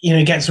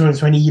 it gets to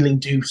when Ealing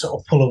do sort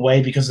of pull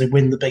away because they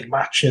win the big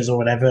matches or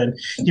whatever. And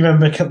you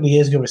remember a couple of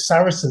years ago with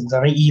Saracens,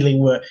 I think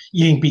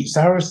Ealing beat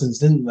Saracens,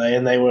 didn't they?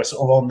 And they were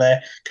sort of on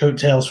their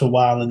coattails for a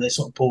while and they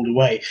sort of pulled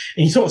away.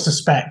 And you sort of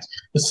suspect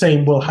the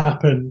same will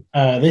happen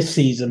this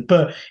season.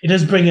 But it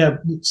does bring up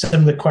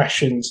some of the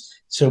questions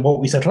to what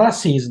we said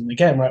last season,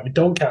 again, right, with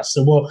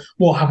Doncaster.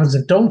 What happens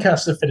if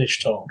Doncaster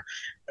finish top?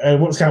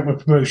 What's going to happen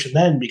with promotion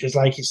then? Because,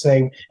 like you're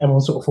saying,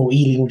 everyone sort of thought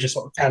Ealing would just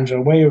sort of canter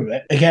away with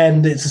it.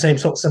 Again, it's the same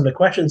sort of similar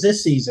questions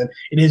this season.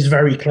 It is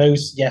very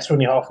close. Yes, we're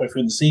only halfway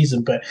through the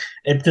season, but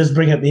it does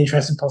bring up the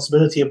interesting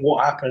possibility of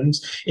what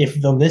happens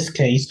if, in this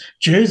case,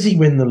 Jersey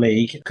win the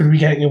league. Could we be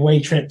getting away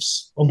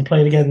trips on the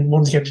plane again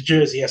once again to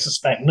Jersey? I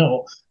suspect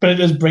not. But it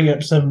does bring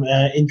up some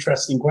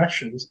interesting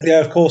questions.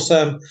 Yeah, of course,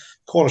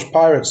 Cornish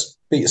Pirates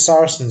beat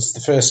Saracens the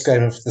first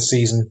game of the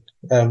season.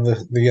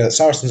 The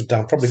Saracens have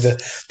done probably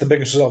the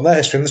biggest result in their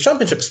history. And the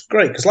Championship's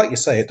great because, like you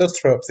say, it does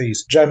throw up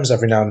these gems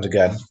every now and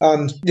again.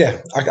 And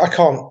yeah, I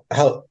can't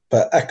help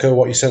but echo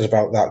what you said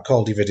about that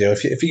Caldy video.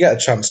 If you get a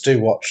chance, do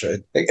watch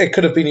it. It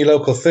could have been your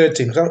local third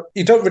team.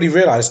 You don't really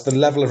realise the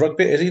level of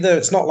rugby it is either.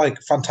 It's not like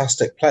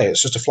fantastic play.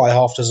 It's just a fly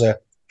half as a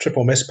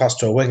triple miss pass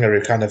to a winger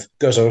who kind of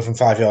goes over from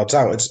 5 yards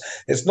out.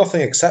 It's nothing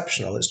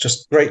exceptional. It's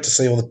just great to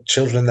see all the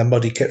children in their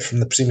muddy kit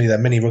from presumably their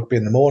mini rugby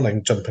in the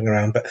morning jumping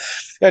around. But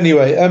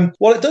anyway,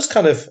 what it does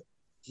kind of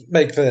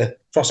make the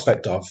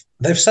prospect of,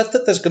 they've said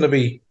that there's going to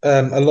be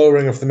a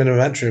lowering of the minimum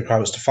entry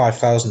requirements to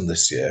 5,000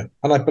 this year,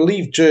 and I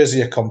believe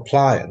Jersey are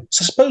compliant.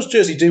 So suppose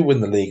Jersey do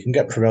win the league and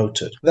get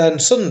promoted, then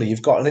suddenly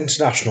you've got an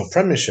international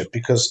premiership,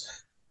 because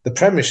the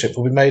premiership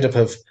will be made up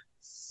of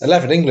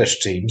 11 English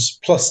teams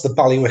plus the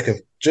Ballywick of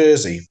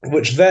Jersey,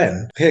 which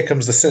then, here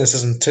comes the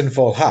cynicism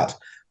tinfoil hat,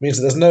 means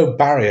that there's no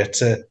barrier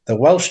to the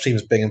Welsh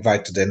teams being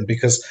invited in,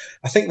 because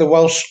I think the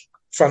Welsh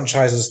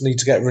franchises need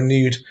to get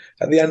renewed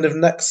at the end of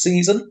next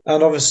season.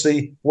 And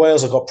obviously,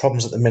 Wales have got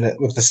problems at the minute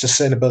with the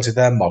sustainability of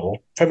their model.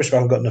 Premiership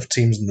haven't got enough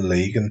teams in the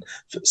league, and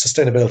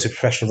sustainability of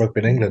professional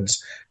rugby in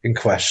England's in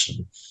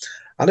question.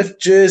 And if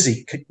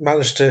Jersey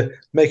managed to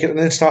make it an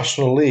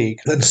international league,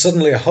 then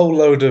suddenly a whole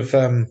load of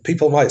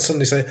people might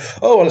suddenly say,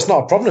 oh, well, it's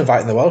not a problem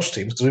inviting the Welsh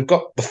teams because we've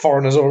got the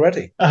foreigners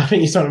already. I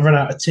think you're starting to run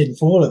out of tin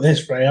foil at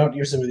this, Ray, aren't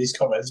you, some of these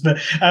comments? But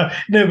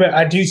no, but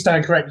I do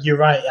stand correct. You're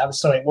right. I'm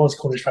sorry, it was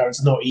Cornish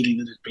Pirates, not Ealing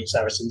that beat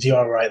Saracens. You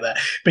are right there.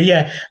 But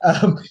yeah,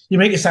 you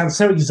make it sound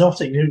so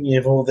exotic, don't you,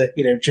 of all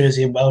the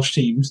Jersey and Welsh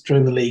teams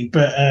during the league.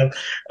 But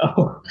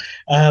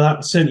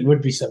that certainly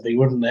would be something,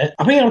 wouldn't it?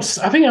 I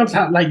think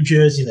I'd like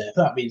Jersey there.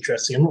 That'd be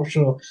interesting. I'm not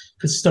sure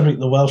if it's stomach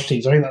the Welsh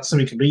teams. I think that's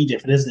something completely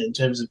different, isn't it, in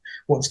terms of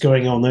what's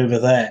going on over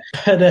there?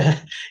 But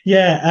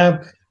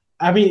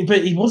I mean, but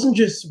it wasn't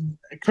just,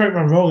 correct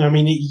me if I'm wrong, I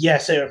mean,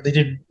 yes, they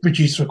did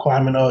reduce the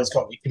requirement,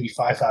 it can be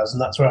 5,000,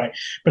 that's right.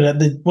 But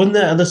wasn't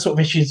there other sort of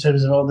issues in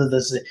terms of,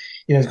 there's,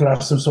 it's going to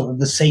have some sort of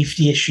the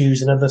safety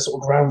issues and other sort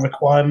of ground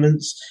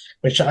requirements,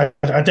 which I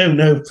don't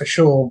know for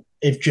sure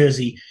if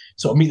Jersey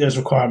sort of meet those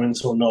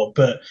requirements or not.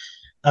 But,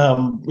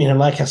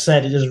 like I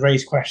said, it does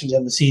raise questions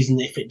in the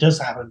season if it does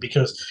happen,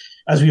 because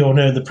as we all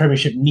know, the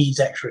Premiership needs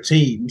extra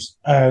teams.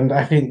 And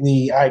I think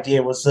the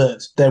idea was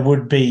that there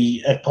would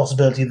be a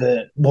possibility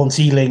that once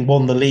Ealing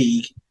won the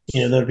league,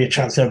 there would be a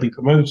chance they'll be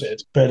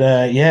promoted. But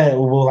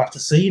we'll have to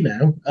see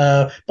now.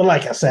 But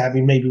like I said, I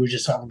mean, maybe we're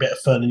just having a bit of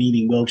fun and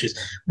Ealing will just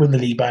win the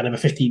league by another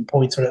 15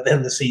 points at the end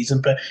of the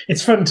season. But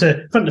it's fun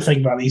to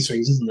think about these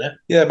things, isn't it?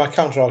 Yeah, my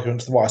counter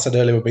argument to what I said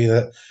earlier would be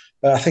that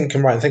I think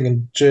I'm right in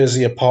thinking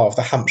Jersey are part of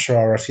the Hampshire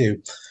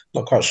RFU.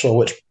 Not quite sure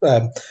which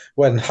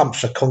when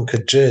Hampshire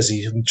conquered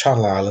Jersey and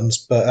Channel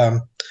Islands,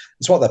 but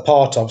it's what they're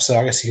part of. So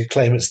I guess you could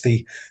claim it's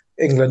the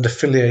England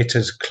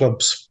affiliated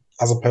clubs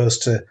as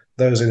opposed to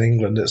those in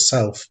England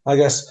itself. I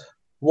guess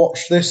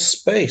watch this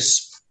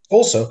space.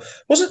 Also,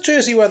 was it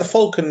Jersey where the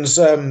Falcons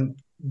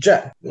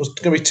jet was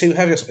going to be too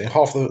heavy or something?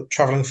 Half the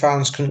travelling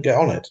fans couldn't get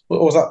on it.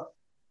 Or was that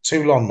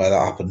Toulon where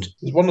that happened?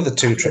 It was one of the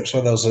two trips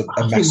where there was a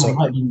mess up.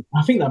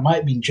 I think that might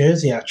have been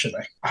Jersey,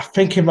 actually. I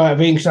think it might have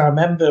been, because I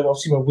remember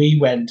obviously when we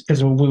went,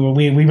 because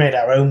we made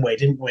our own way,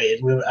 didn't we?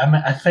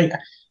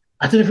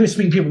 I don't know if we were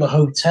speaking to people at the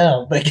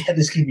hotel, but again,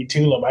 this could be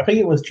too long. I think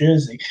it was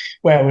Jersey,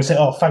 where we said,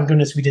 oh, thank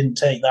goodness we didn't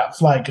take that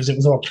flight, because it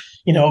was on,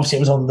 obviously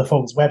it was on the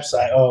Falcons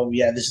website. Oh,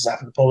 yeah, this has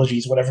happened,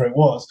 apologies, whatever it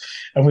was.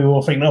 And we were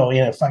all thinking,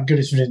 oh, thank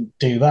goodness we didn't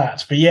do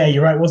that. But yeah,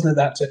 you're right, wasn't it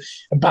that to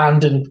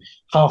abandon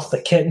half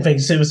the kit and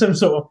things? So it was some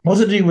sort of,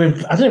 was it to do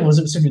with, I don't know, was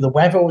it simply the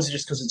weather, or was it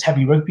just because it's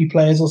heavy rugby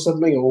players or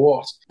something, or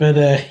what? But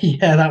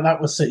that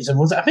was Citizen.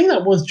 I think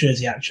that was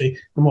Jersey, actually,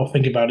 the more I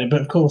think about it.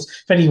 But of course,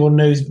 if anyone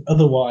knows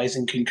otherwise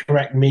and can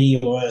correct me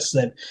or us,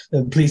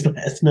 then please let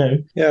us know.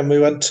 Yeah, and we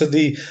went to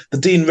the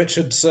Dean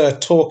Richards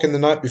talk in the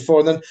night before,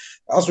 and then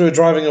as we were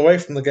driving away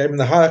from the game in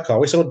the hire car,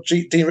 we saw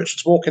Dean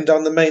Richards walking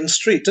down the main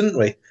street, didn't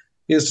we?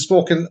 He was just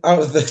walking out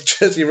of the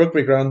Jersey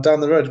rugby ground down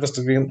the road. He must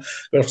have been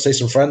going to see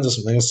some friends or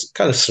something. It was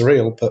kind of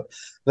surreal, but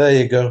there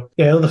you go.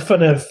 Yeah, all the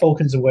fun of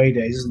Falcons away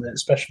days, isn't it?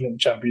 Especially in the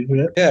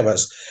Championship. Yeah, but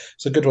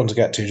it's a good one to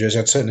get to, Jersey.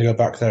 I'd certainly go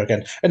back there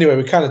again. Anyway,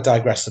 we kind of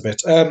digressed a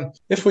bit.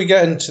 If we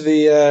get into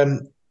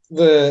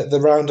the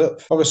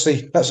roundup,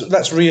 obviously,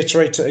 let's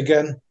reiterate it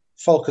again.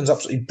 Falcons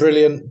absolutely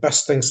brilliant.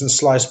 Best thing since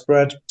sliced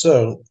bread.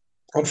 So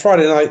on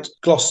Friday night,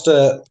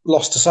 Gloucester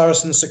lost to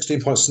Saracens,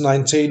 16 points to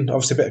 19.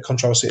 Obviously, a bit of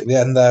controversy at the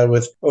end there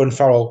with Owen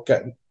Farrell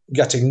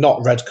getting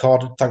not red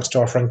carded, thanks to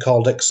our friend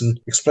Carl Dixon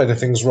explaining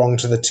things wrong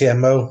to the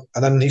TMO.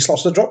 And then he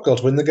slots the drop goal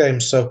to win the game.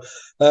 So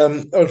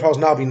Owen Farrell's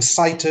now been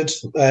cited.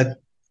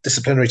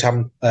 Disciplinary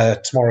time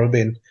tomorrow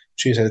being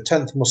Tuesday the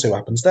 10th. We'll see what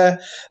happens there.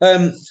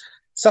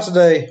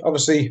 Saturday,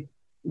 obviously,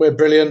 we're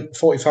brilliant.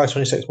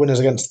 45-26 winners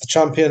against the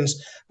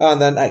champions. And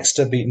then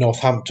Exeter beat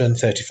Northampton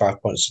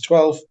 35 points to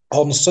 12.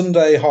 On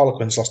Sunday,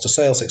 Harlequins lost to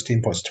Sale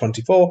 16 points to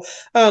 24.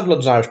 And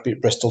London Irish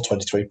beat Bristol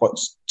 23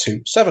 points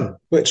to 7,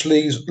 which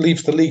leaves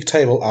the league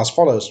table as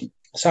follows.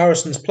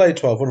 Saracens played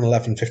 12, won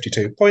 11,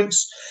 52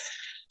 points.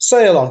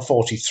 Sale on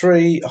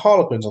 43.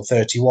 Harlequins on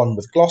 31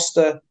 with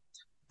Gloucester.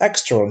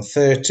 Exeter on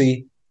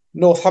 30.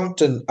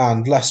 Northampton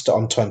and Leicester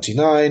on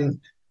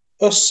 29.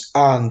 Us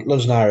and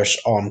London Irish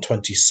on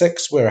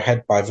 26. We're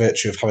ahead by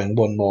virtue of having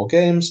won more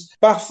games.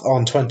 Bath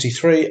on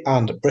 23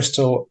 and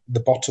Bristol,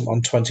 the bottom,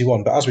 on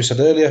 21. But as we said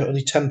earlier,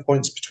 only 10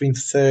 points between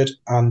 3rd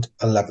and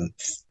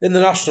 11th. In the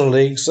National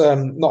Leagues,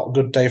 not a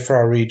good day for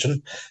our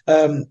region.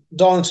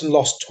 Darlington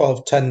lost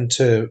 12-10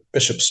 to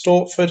Bishop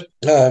Stortford.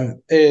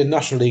 In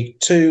National League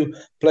 2,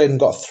 Blaydon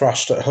got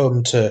thrashed at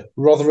home to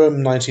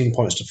Rotherham, 19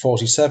 points to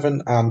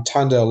 47. And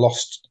Tyndale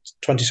lost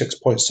 26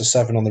 points to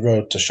 7 on the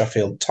road to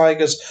Sheffield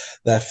Tigers.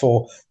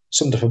 Therefore,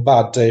 summed up a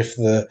bad day for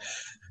the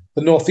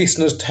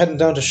Northeasterners heading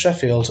down to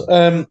Sheffield.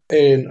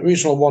 In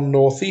Regional 1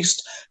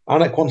 Northeast,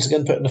 Alnwick once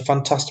again put in a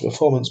fantastic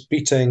performance,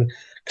 beating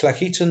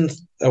Cleckheaton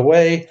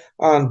away,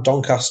 and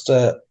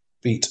Doncaster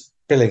beat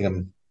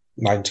Billingham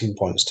 19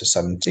 points to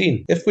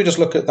 17. If we just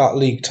look at that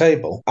league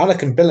table,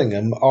 Alnwick and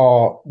Billingham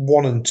are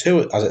 1 and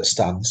 2 as it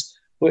stands.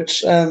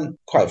 which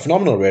quite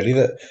phenomenal, really,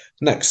 that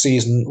next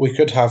season we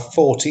could have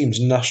 4 teams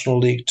in National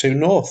League 2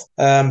 North.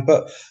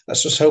 But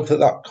let's just hope that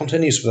that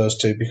continues for those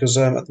two, because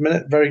at the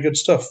minute, very good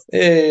stuff.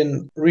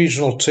 In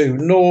Regional 2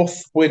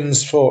 North,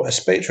 wins for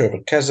Espatria over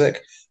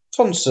Keswick.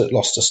 Consett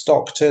lost to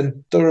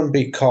Stockton. Durham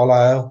beat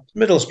Carlisle.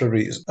 Middlesbrough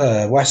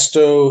beat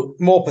Westoe.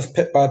 Morpeth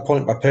pipped by a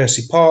point by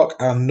Percy Park.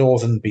 And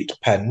Northern beat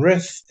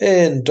Penrith.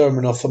 In Durham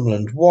and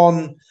Northumberland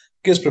 1.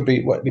 Gisborough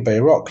beat Whitley Bay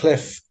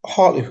Rockcliffe.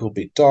 Hartlepool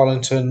beat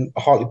Darlington.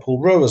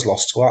 Hartlepool Rowers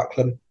lost to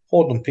Acklam.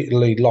 Horden and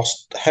Peterlee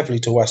lost heavily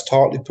to West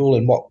Hartlepool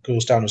in what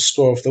goes down as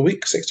score of the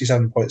week,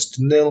 67 points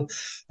to nil.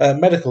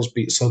 Medicals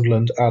beat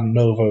Sunderland and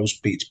Novos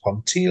beat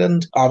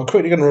Ponteland. I'm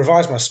quickly going to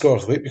revise my score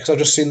of the week because I've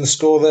just seen the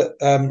score that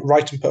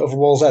Wrighton put over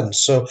Wallsend.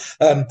 So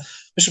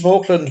Bishop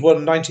Auckland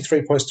won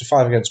 93 points to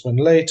 5 against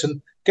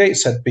Winlayton.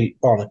 Gateshead beat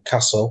Barnard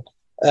Castle.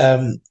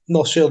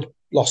 North Shield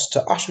lost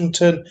to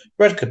Ashington.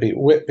 Redcar beat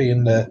Whitby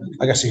in the,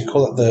 I guess you could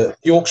call it the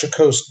Yorkshire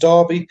Coast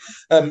Derby.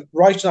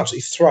 Wrighton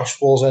absolutely thrashed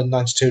Wallsend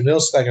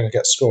 92-0, so they're going to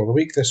get score of the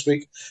week this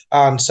week.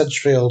 And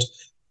Sedgefield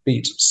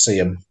beat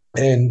Seaham.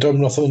 In Durham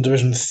Northumberland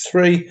Division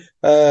 3,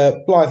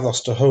 Blythe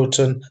lost to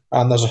Houghton,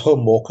 and there's a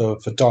home walkover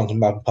for Darlington,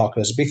 Madden Park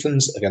and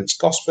Elizabethans against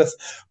Gosforth,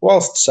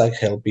 whilst Seg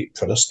Hill beat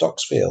Prudhoe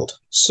Stocksfield.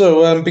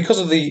 So because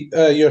of the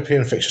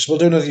European fixtures, we'll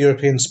do another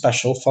European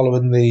special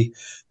following the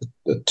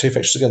 2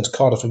 fixtures against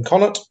Cardiff and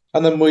Connacht,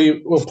 and then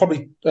we will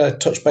probably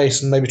touch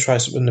base and maybe try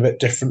something a bit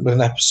different with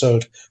an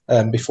episode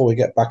before we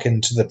get back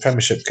into the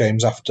Premiership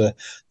games after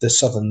the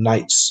Southern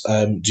Knights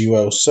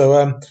duo. So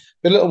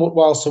a little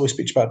while till we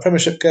speak about a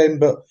Premiership game,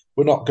 but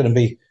we're not going to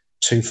be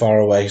too far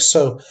away.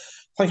 So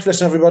thank you for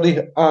listening, everybody,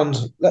 and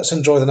let's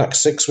enjoy the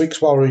next 6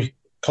 weeks while we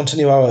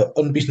continue our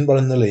unbeaten run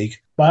in the league.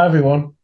 Bye, everyone.